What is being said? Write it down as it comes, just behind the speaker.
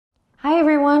Hi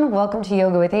everyone, welcome to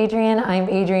Yoga with Adriene. I'm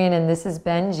Adriene and this is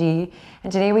Benji.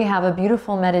 And today we have a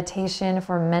beautiful meditation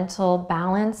for mental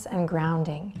balance and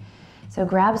grounding. So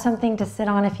grab something to sit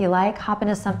on if you like, hop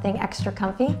into something extra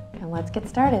comfy, and let's get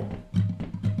started.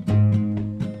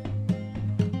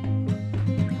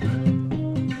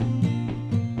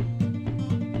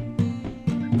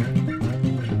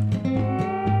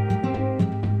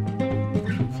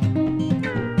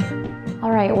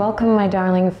 All right, welcome my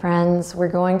darling friends. We're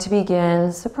going to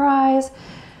begin, surprise,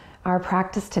 our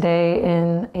practice today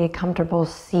in a comfortable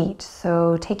seat.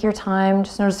 So take your time,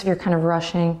 just notice if you're kind of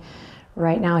rushing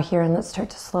right now here, and let's start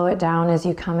to slow it down as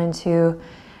you come into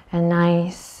a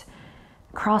nice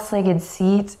cross-legged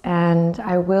seat. And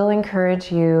I will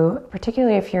encourage you,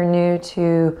 particularly if you're new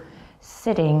to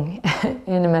sitting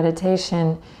in a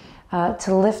meditation,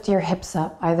 to lift your hips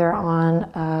up either on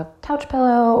a couch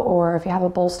pillow, or if you have a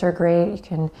bolster, great. You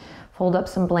can fold up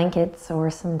some blankets or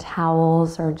some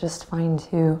towels, or just fine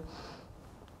too.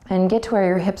 And get to where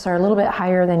your hips are a little bit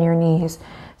higher than your knees,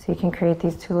 so you can create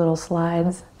these two little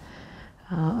slides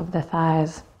of the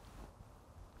thighs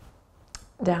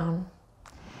down.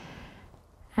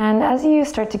 And as you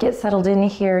start to get settled in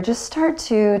here, just start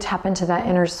to tap into that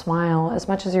inner smile as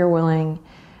much as you're willing.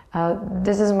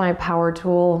 This is my power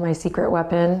tool, my secret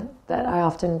weapon that I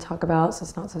often talk about, so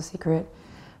it's not so secret.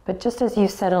 But just as you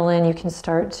settle in, you can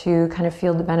start to kind of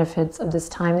feel the benefits of this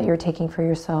time that you're taking for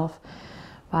yourself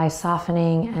by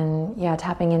softening and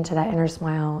tapping into that inner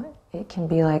smile. It can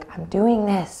be like, I'm doing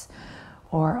this,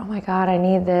 or oh my God, I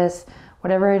need this.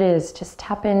 Whatever it is, just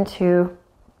tap into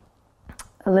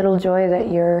a little joy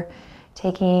that you're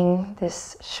taking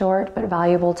this short but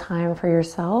valuable time for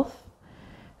yourself.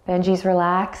 Benji's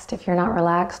relaxed. If you're not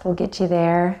relaxed, we'll get you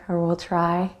there, or we'll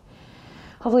try.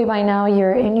 Hopefully by now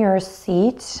you're in your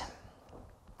seat,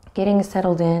 getting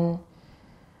settled in.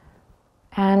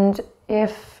 And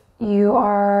if you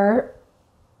are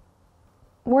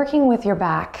working with your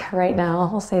back right now,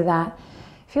 I'll say that,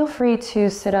 feel free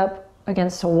to sit up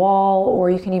against a wall,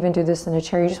 or you can even do this in a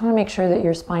chair. You just want to make sure that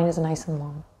your spine is nice and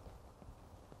long.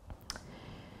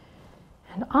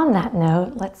 And on that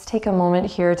note, let's take a moment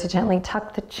here to gently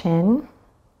tuck the chin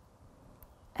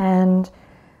and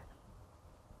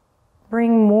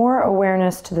bring more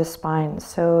awareness to the spine.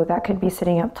 So that could be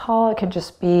sitting up tall, it could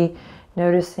just be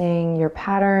noticing your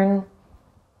pattern.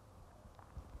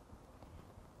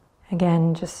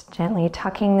 Again, just gently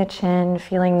tucking the chin,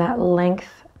 feeling that length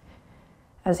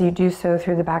as you do so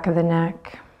through the back of the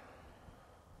neck.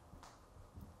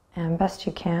 And best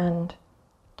you can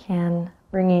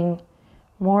bringing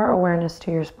more awareness to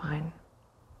your spine.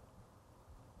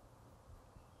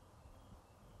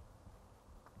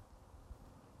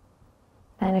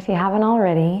 And if you haven't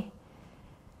already,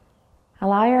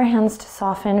 allow your hands to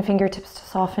soften, fingertips to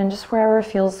soften, just wherever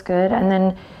feels good. And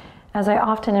then, as I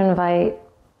often invite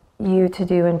you to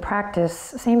do in practice,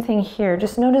 same thing here.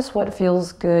 Just notice what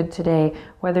feels good today,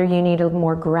 whether you need a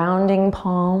more grounding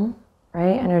palm,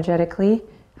 right, energetically.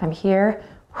 I'm here,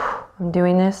 I'm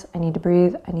doing this, I need to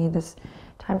breathe, I need this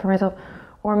time for myself.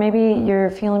 Or maybe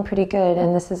you're feeling pretty good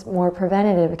and this is more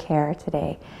preventative care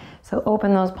today. So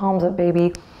open those palms up,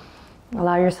 baby.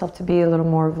 Allow yourself to be a little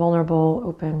more vulnerable,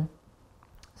 open.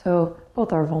 So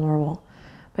both are vulnerable,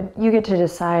 but you get to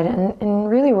decide. And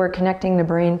really we're connecting the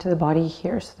brain to the body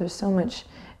here. So there's so much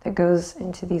that goes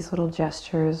into these little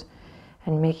gestures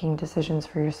and making decisions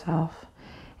for yourself.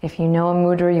 If you know a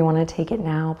mudra, you want to take it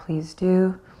now, please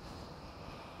do.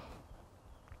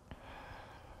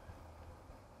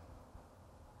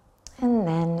 And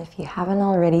then, if you haven't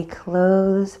already,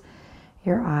 close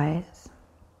your eyes.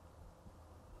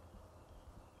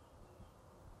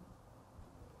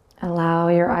 Allow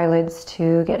your eyelids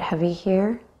to get heavy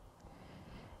here.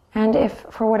 And if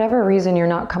for whatever reason you're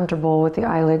not comfortable with the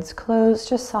eyelids closed,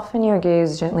 just soften your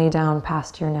gaze gently down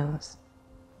past your nose.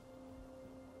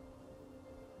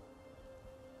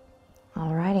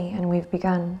 Alrighty, and we've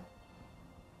begun.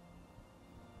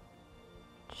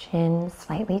 Chin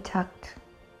slightly tucked.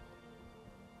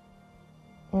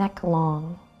 Neck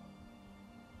long.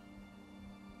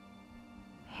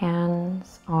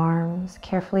 Hands, arms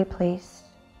carefully placed.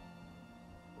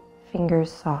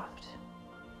 Fingers soft.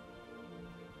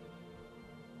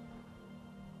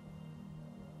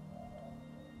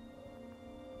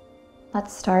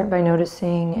 Let's start by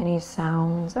noticing any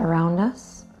sounds around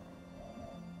us,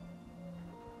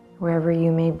 wherever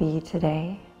you may be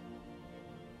today.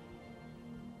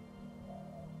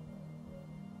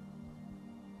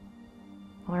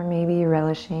 Or maybe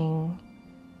relishing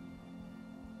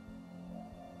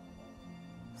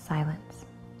silence.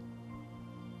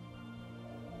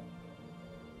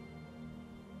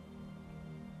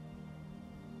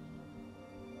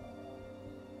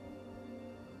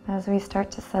 As we start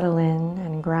to settle in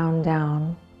and ground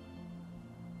down,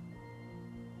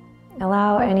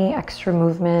 allow any extra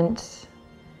movement,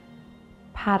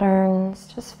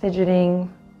 patterns, just fidgeting.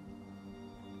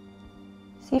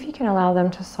 See if you can allow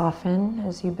them to soften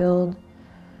as you build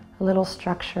a little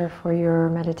structure for your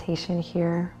meditation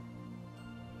here.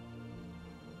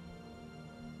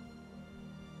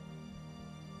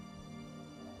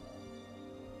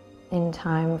 In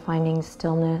time, finding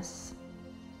stillness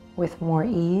with more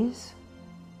ease,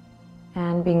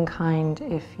 and being kind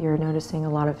if you're noticing a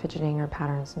lot of fidgeting or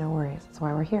patterns, no worries, that's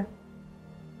why we're here.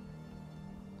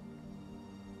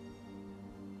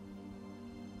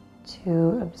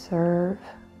 To observe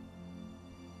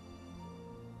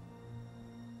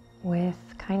with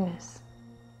kindness.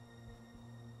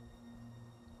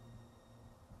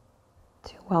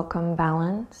 To welcome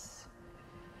balance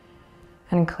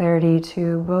and clarity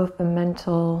to both the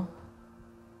mental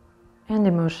and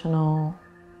emotional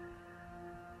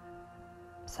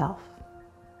self.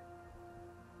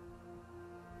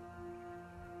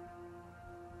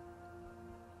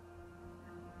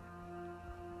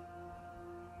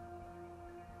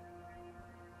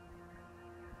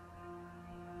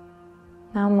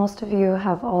 Now, most of you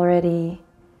have already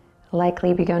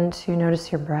likely begun to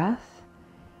notice your breath,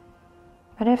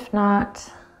 but if not,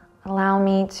 allow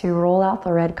me to roll out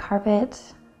the red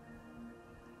carpet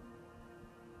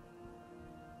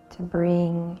to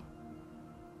bring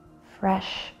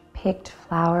fresh picked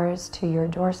flowers to your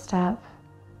doorstep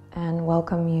and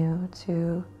welcome you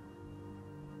to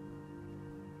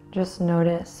just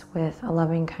notice with a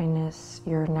loving kindness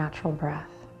your natural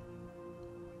breath.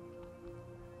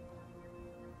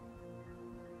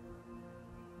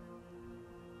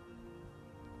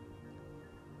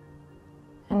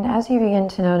 And as you begin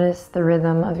to notice the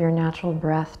rhythm of your natural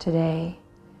breath today,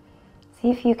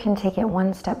 see if you can take it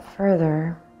one step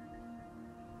further,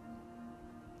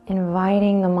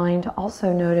 inviting the mind to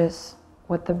also notice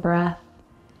what the breath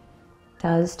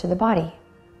does to the body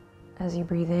as you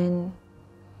breathe in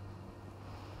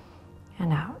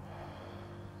and out.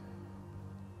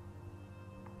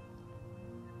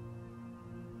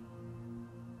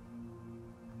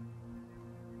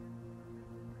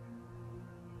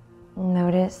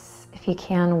 Notice, if you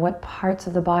can, what parts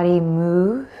of the body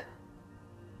move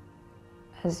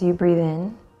as you breathe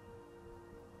in.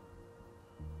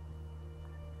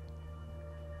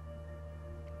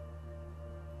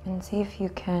 And see if you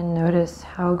can notice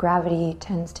how gravity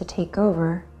tends to take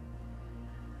over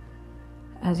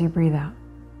as you breathe out.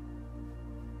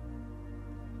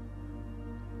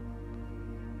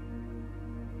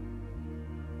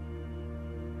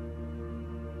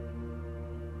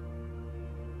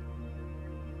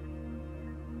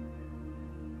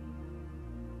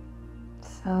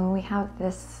 So we have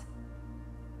this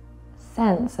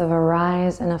sense of a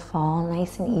rise and a fall,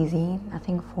 nice and easy,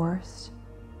 nothing forced.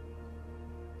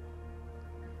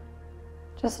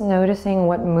 Just noticing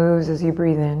what moves as you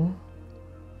breathe in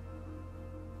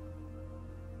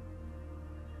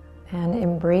and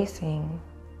embracing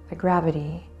the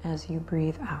gravity as you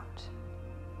breathe out.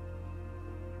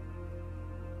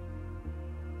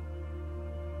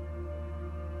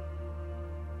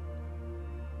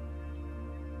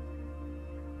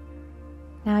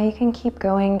 Now you can keep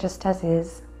going just as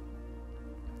is,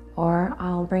 or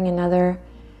I'll bring another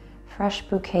fresh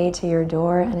bouquet to your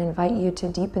door and invite you to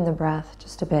deepen the breath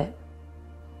just a bit.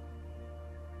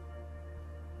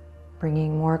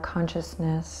 Bringing more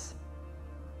consciousness,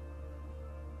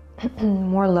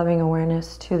 more loving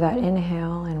awareness to that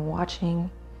inhale and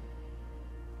watching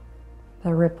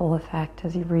the ripple effect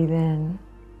as you breathe in.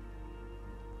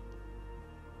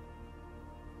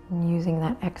 And using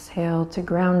that exhale to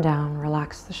ground down,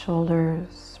 relax the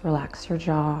shoulders, relax your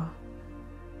jaw.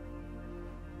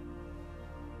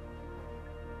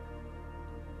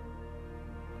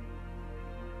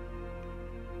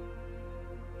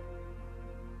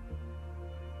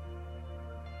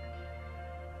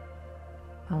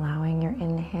 Allowing your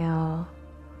inhale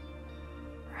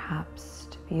perhaps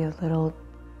to be a little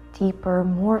deeper,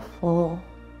 more full.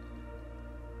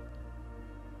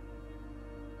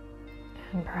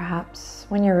 And perhaps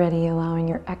when you're ready, allowing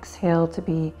your exhale to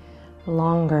be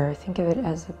longer. Think of it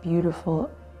as a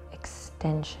beautiful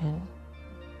extension.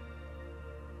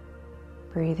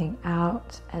 Breathing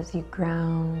out as you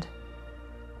ground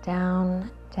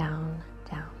down, down,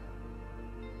 down.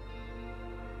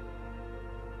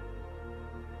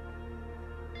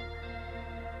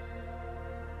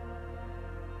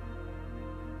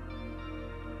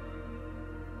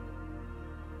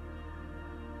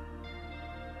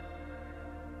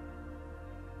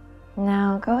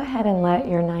 Now go ahead and let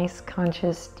your nice,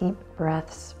 conscious, deep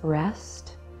breaths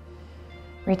rest.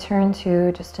 return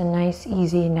to just a nice,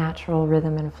 easy, natural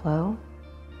rhythm and flow.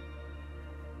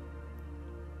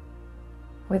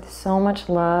 With so much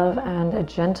love and a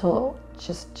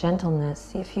gentleness,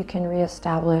 see if you can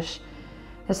reestablish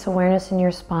this awareness in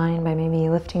your spine by maybe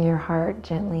lifting your heart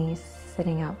gently,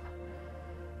 sitting up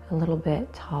a little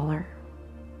bit taller.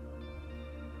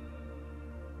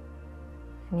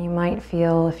 And you might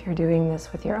feel, if you're doing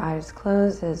this with your eyes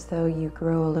closed, as though you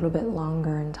grow a little bit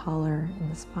longer and taller in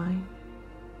the spine.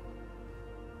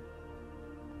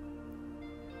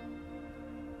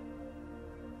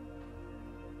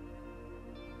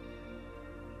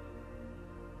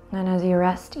 And as you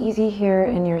rest easy here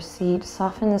in your seat,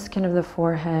 soften the skin of the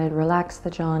forehead, relax the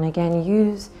jaw, and again,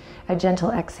 use a gentle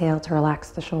exhale to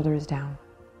relax the shoulders down.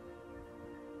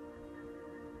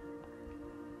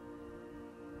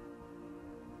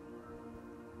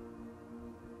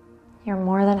 You're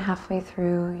more than halfway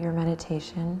through your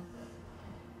meditation.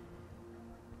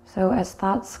 So as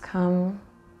thoughts come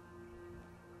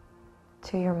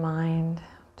to your mind,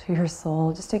 to your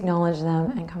soul, just acknowledge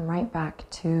them and come right back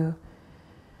to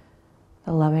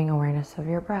the loving awareness of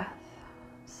your breath.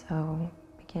 So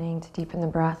beginning to deepen the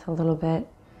breath a little bit.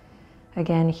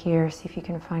 Again here, see if you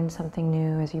can find something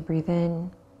new as you breathe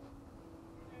in.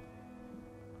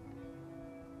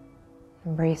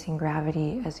 Embracing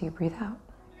gravity as you breathe out.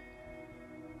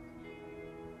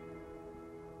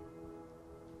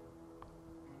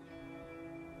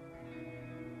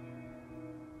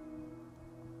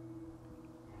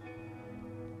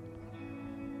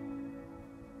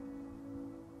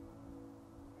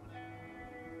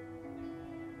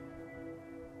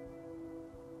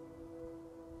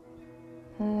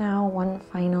 Now one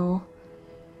final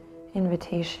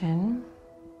invitation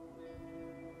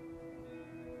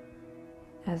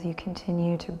as you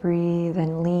continue to breathe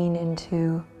and lean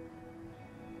into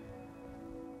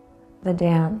the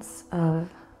dance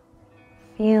of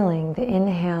feeling the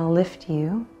inhale lift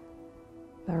you,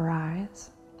 the rise,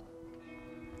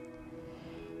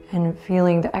 and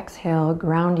feeling the exhale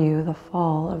ground you, the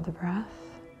fall of the breath.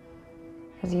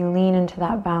 As you lean into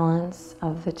that balance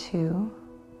of the two,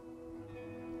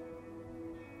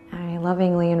 I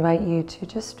lovingly invite you to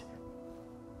just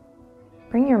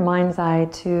bring your mind's eye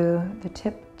to the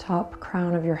tip-top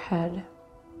crown of your head.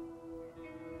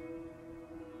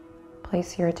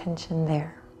 Place your attention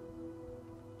there.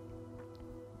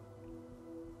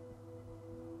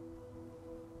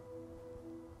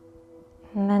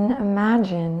 And then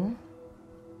imagine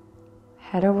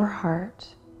head over heart,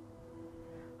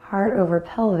 heart over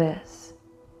pelvis,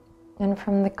 and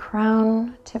from the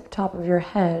crown, tip-top of your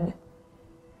head,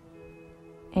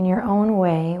 in your own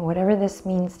way, whatever this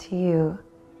means to you,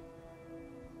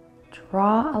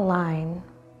 draw a line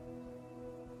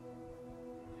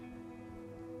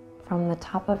from the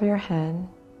top of your head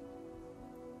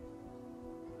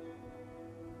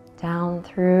down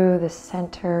through the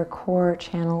center core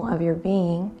channel of your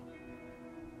being,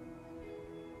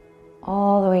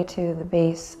 all the way to the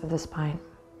base of the spine.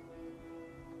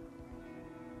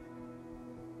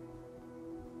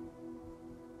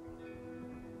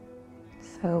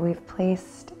 So we've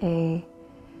placed a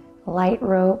light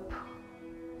rope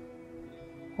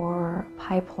or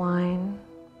pipeline,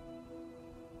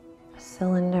 a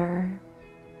cylinder,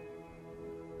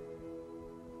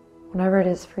 whatever it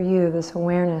is for you, this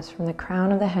awareness from the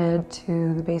crown of the head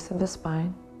to the base of the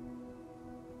spine.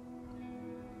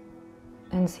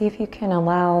 And see if you can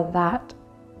allow that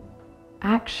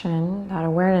action, that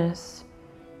awareness,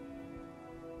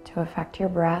 to affect your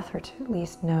breath, or to at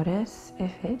least notice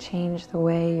if it changed the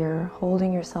way you're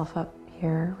holding yourself up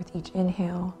here with each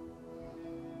inhale,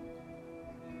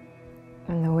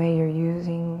 and the way you're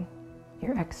using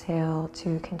your exhale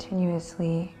to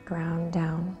continuously ground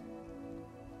down.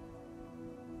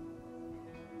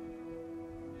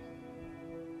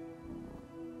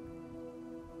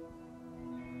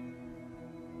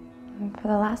 And for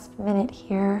the last minute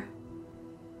here,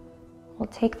 we'll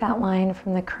take that line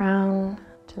from the crown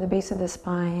to the base of the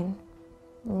spine,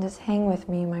 and just hang with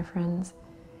me, my friends.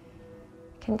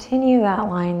 Continue that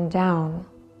line down,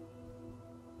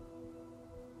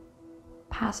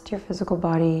 past your physical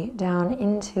body, down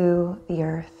into the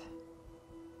earth.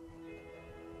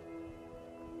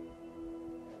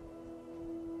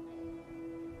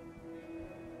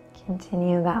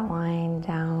 Continue that line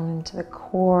down into the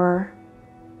core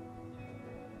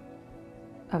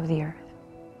of the earth.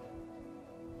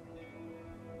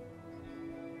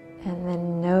 And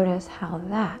then notice how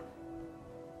that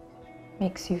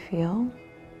makes you feel.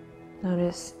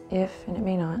 Notice if, and it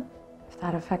may not, if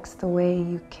that affects the way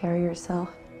you carry yourself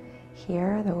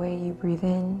here, the way you breathe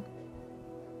in,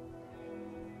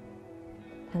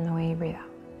 and the way you breathe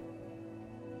out.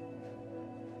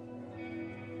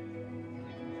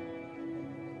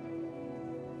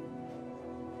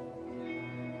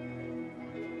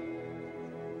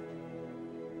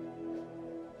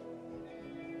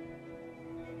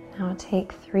 Now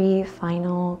take 3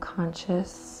 final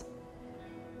conscious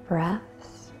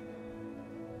breaths.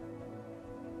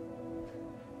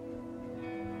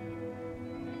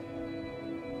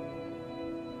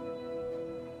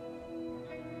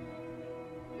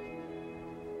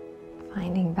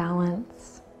 Finding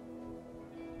balance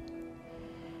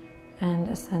and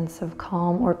a sense of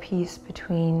calm or peace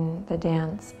between the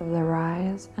dance of the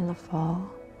rise and the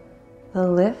fall, the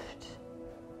lift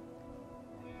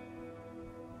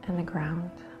and the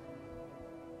ground.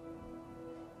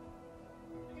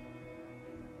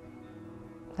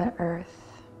 The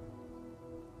earth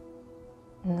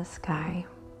and the sky.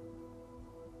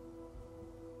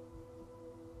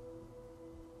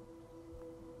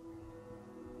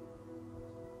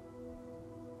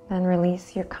 Then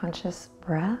release your conscious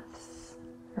breaths.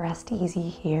 Rest easy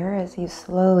here as you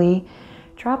slowly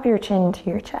drop your chin to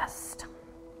your chest.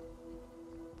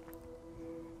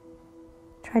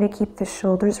 Try to keep the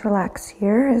shoulders relaxed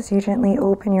here as you gently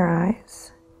open your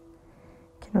eyes.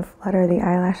 You can flutter the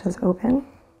eyelashes open.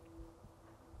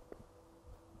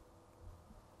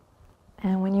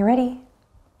 And when you're ready,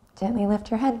 gently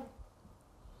lift your head.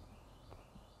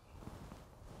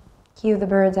 Cue the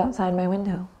birds outside my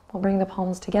window. We'll bring the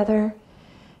palms together.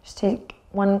 Just take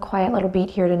one quiet little beat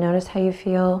here to notice how you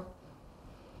feel.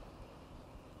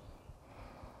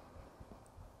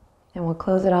 And we'll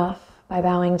close it off by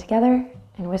bowing together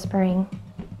and whispering,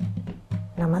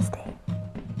 Namaste.